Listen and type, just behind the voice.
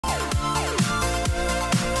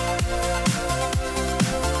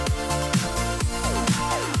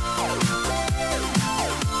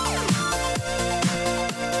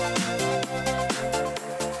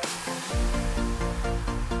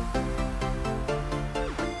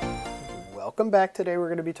Welcome back. Today we're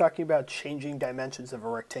going to be talking about changing dimensions of a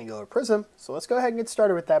rectangular prism. So let's go ahead and get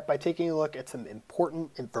started with that by taking a look at some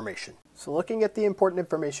important information. So looking at the important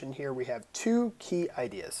information here, we have two key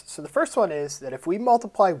ideas. So the first one is that if we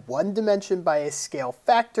multiply one dimension by a scale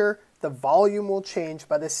factor, the volume will change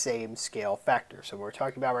by the same scale factor. So when we're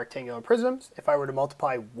talking about rectangular prisms, if I were to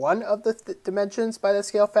multiply one of the dimensions by the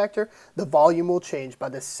scale factor, the volume will change by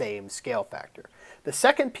the same scale factor. The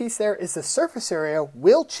second piece there is the surface area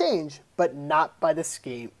will change, but not by the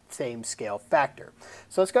same scale factor.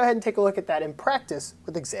 So let's go ahead and take a look at that in practice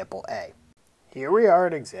with example A. Here we are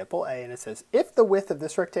at example A, and it says, if the width of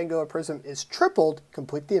this rectangular prism is tripled,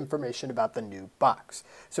 complete the information about the new box.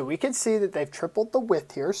 So we can see that they've tripled the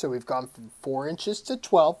width here, so we've gone from 4 inches to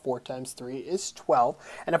 12. 4 times 3 is 12.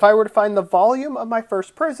 And if I were to find the volume of my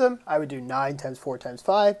first prism, I would do 9 times 4 times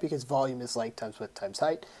 5, because volume is length times width times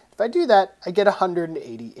height. If I do that, I get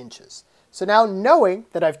 180 inches. So now knowing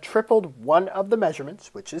that I've tripled one of the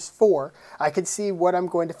measurements, which is 4, I can see what I'm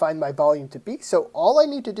going to find my volume to be. So all I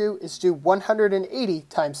need to do is do 180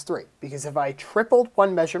 times 3, because if I tripled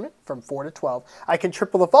one measurement from 4 to 12, I can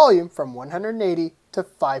triple the volume from 180 to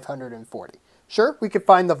 540. Sure, we could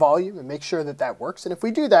find the volume and make sure that that works. And if we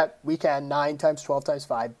do that, we can 9 times 12 times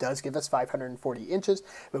 5 does give us 540 inches.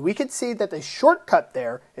 But we can see that the shortcut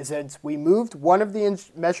there is since we moved one of the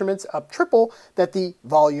measurements up triple, that the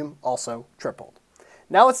volume also tripled.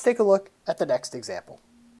 Now let's take a look at the next example.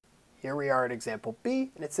 Here we are at example B,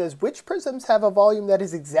 and it says, which prisms have a volume that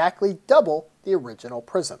is exactly double the original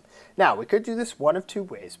prism? Now, we could do this one of two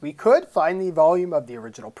ways. We could find the volume of the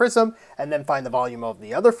original prism, and then find the volume of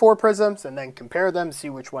the other 4 prisms, and then compare them, see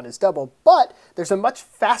which one is double. But there's a much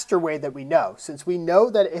faster way that we know, since we know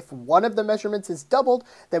that if one of the measurements is doubled,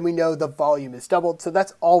 then we know the volume is doubled, so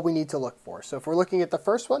that's all we need to look for. So if we're looking at the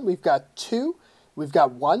first one, we've got 2, we've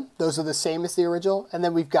got 1, those are the same as the original, and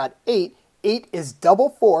then we've got 8. 8 is double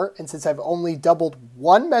 4, and since I've only doubled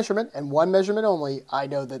one measurement, and one measurement only, I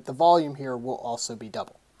know that the volume here will also be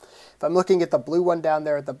double. If I'm looking at the blue one down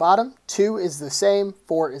there at the bottom, 2 is the same,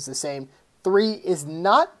 4 is the same, 3 is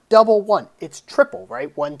not double 1, it's triple,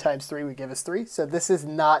 right? 1 times 3 would give us 3, so this is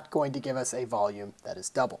not going to give us a volume that is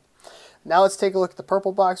double. Now let's take a look at the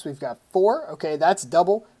purple box. We've got 4, okay, that's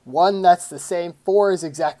double, 1, that's the same, 4 is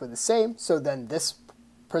exactly the same, so then this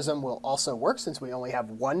prism will also work since we only have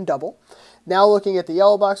one double. Now looking at the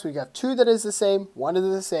yellow box, we've got 2 that is the same, 1 is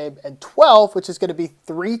the same, and 12, which is going to be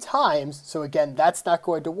 3 times. So again, that's not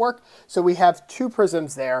going to work. So we have 2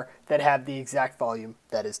 prisms there that have the exact volume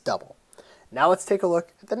that is double. Now let's take a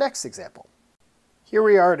look at the next example. Here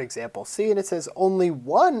we are at example C, and it says only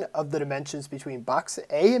one of the dimensions between box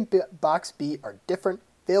A and box B are different.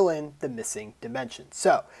 Fill in the missing dimension.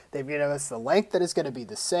 So they've given us the length that is going to be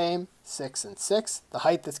the same, 6 and 6, the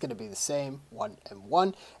height that's going to be the same, 1 and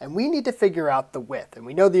 1, and we need to figure out the width. And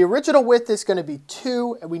we know the original width is going to be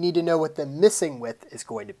 2, and we need to know what the missing width is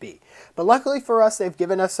going to be. But luckily for us, they've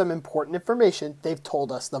given us some important information. They've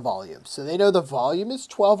told us the volume. So they know the volume is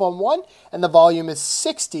 12 on one, and the volume is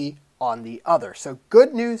 60 on the other. So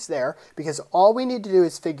good news there, because all we need to do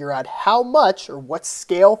is figure out how much or what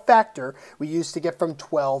scale factor we use to get from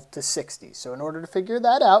 12 to 60. So in order to figure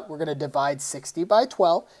that out, we're going to divide 60 by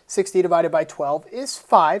 12. 60 divided by 12 is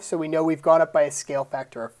 5, so we know we've gone up by a scale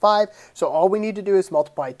factor of 5. So all we need to do is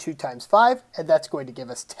multiply 2 times 5, and that's going to give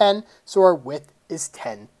us 10, so our width is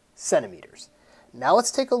 10 centimeters. Now let's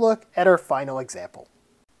take a look at our final example.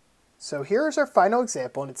 So here's our final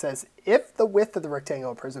example, and it says, if the width of the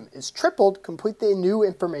rectangular prism is tripled, complete the new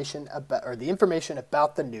information about, or the information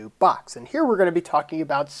about the new box. And here we're going to be talking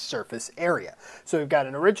about surface area. So we've got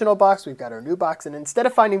an original box, we've got our new box, and instead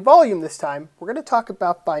of finding volume this time, we're going to talk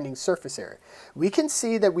about finding surface area. We can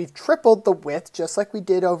see that we've tripled the width, just like we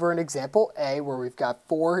did over in example A, where we've got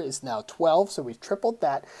 4 is now 12, so we've tripled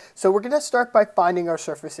that. So we're going to start by finding our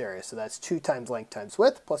surface area. So that's 2 times length times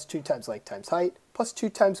width, plus 2 times length times height, plus 2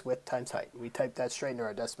 times width times height. We type that straight into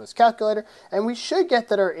our Desmos calculator, and we should get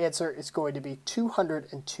that our answer is going to be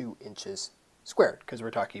 202 inches squared, because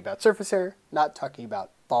we're talking about surface area, not talking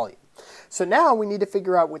about volume. So now we need to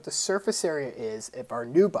figure out what the surface area is of our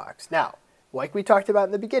new box. Now, like we talked about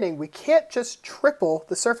in the beginning, we can't just triple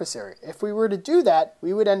the surface area. If we were to do that,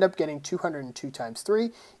 we would end up getting 202 times 3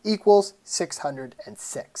 equals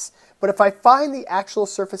 606. But if I find the actual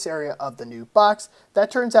surface area of the new box,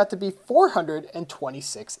 that turns out to be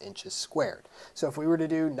 426 inches squared. So if we were to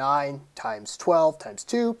do 9 times 12 times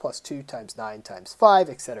 2 plus 2 times 9 times 5,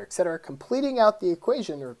 etc., completing out the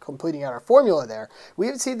equation or completing out our formula there, we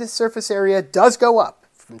would see the surface area does go up.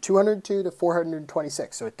 from 202 to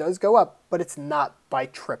 426. So it does go up, but it's not by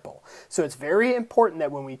triple. So it's very important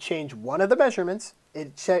that when we change one of the measurements,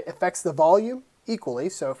 it affects the volume equally.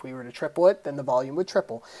 So if we were to triple it, then the volume would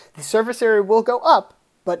triple. The surface area will go up,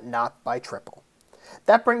 but not by triple.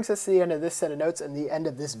 That brings us to the end of this set of notes and the end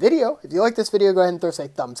of this video. If you like this video, go ahead and throw us a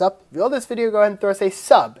thumbs up. If you love this video, go ahead and throw us a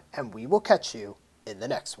sub, and we will catch you in the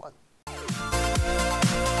next one.